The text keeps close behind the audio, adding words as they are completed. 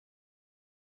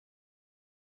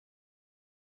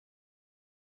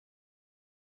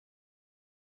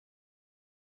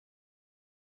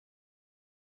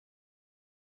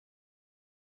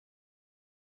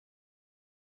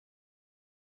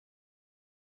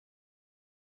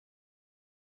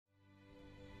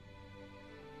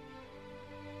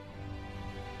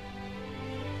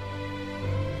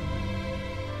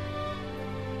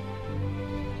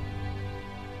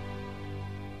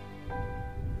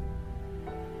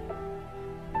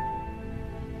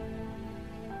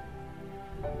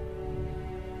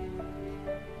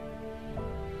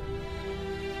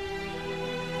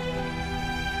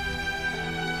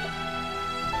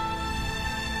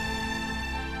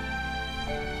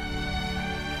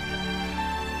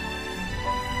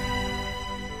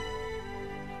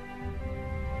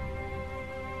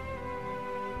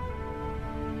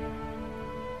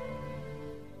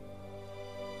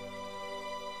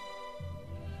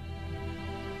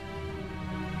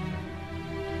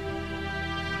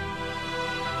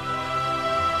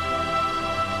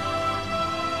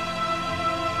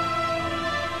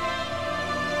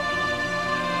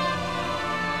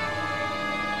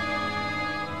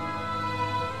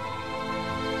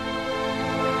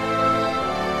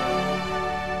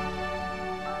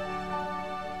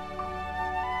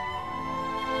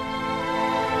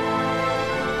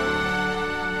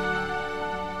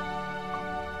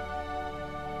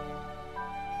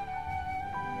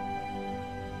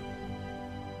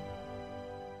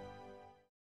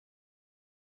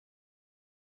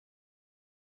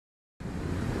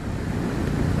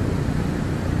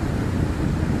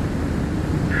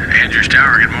Rogers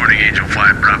Tower, good morning. Angel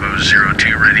Flight Bravo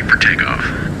 02 ready for takeoff.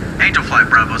 Angel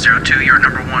Flight Bravo 02, you're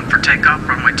number 1 for takeoff,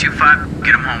 runway 25.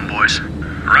 Get them home, boys.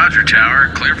 Roger Tower,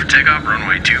 clear for takeoff,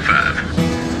 runway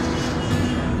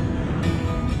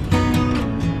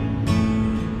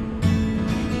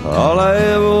 25. All I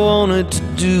ever wanted to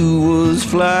do was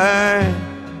fly,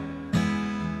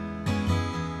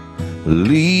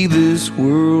 leave this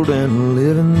world and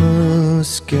live in the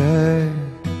sky.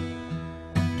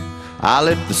 I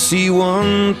left the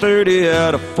C-130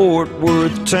 out of Fort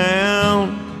Worth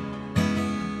town.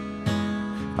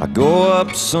 I go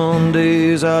up some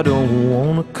days I don't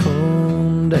wanna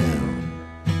come down.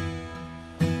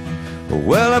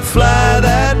 Well, I fly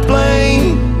that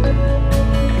plane,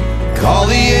 call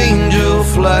the Angel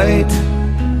Flight.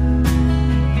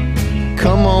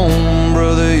 Come on,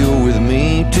 brother, you're with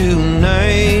me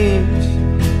tonight.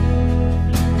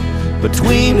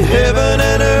 Between heaven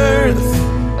and earth,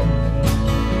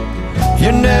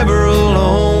 you're never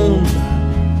alone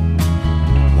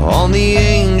on the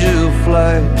Angel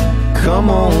Flight. Come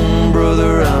on,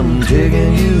 brother, I'm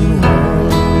taking you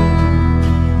home.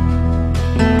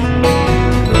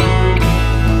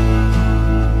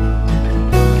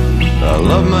 I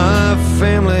love my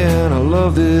family and I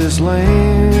love this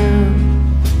land,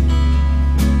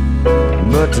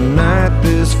 but tonight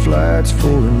this flight's for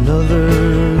another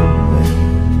man.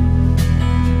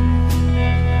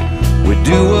 We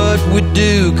do what we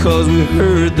do 'cause we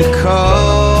heard the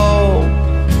call.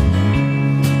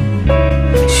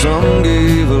 Some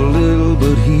gave a little,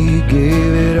 but he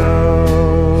gave it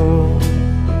all.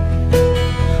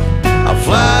 I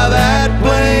fly that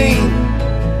plane,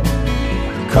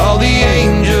 call the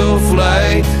Angel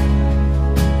Flight.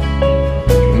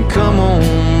 Come on,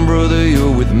 brother,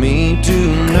 you're with me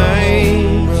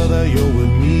tonight. Brother, you're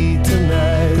with me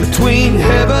tonight. Between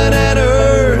heaven and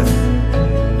earth,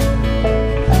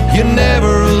 you're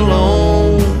never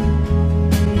alone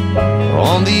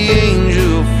on the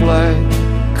Angel Flight.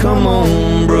 Come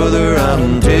on, brother,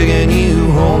 I'm taking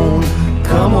you home.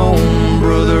 Come on,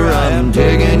 brother, I'm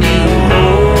taking you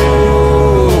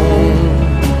home.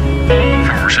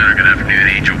 Forward Center, good afternoon.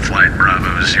 Angel Flight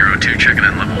Bravo 02 checking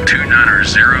in level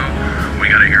 290. We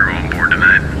got a hero on board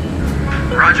tonight.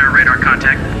 Roger, radar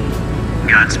contact.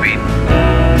 Godspeed.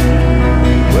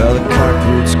 Well, the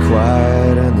cockpit's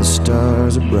quiet and the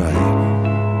stars are bright.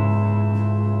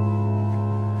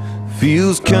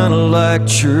 Feels kinda like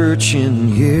church in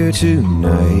here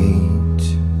tonight.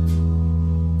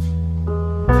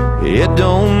 It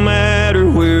don't matter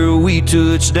where we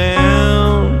touch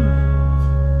down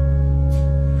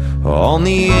on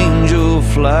the Angel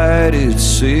Flight, it's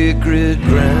sacred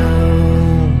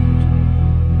ground.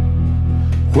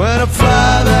 When I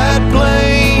fly that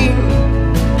plane,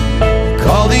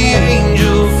 call the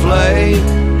Angel Flight.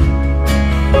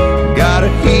 Got a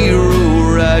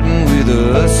hero riding with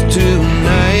us tonight.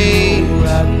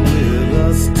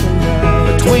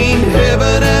 Between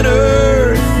heaven and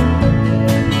earth,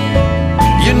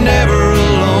 you're never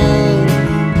alone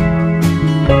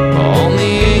on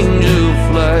the Angel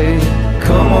Flight.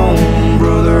 Come on,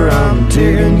 brother, I'm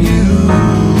taking you.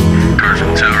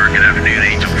 Carswell Tower, good afternoon.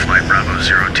 Angel Flight Bravo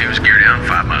 02 is gear down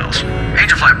 5 miles.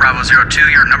 Angel Flight Bravo 02,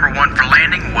 you're number 1 for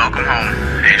landing. Welcome home.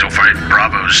 Angel Flight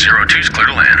Bravo 02 is clear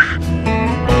to land.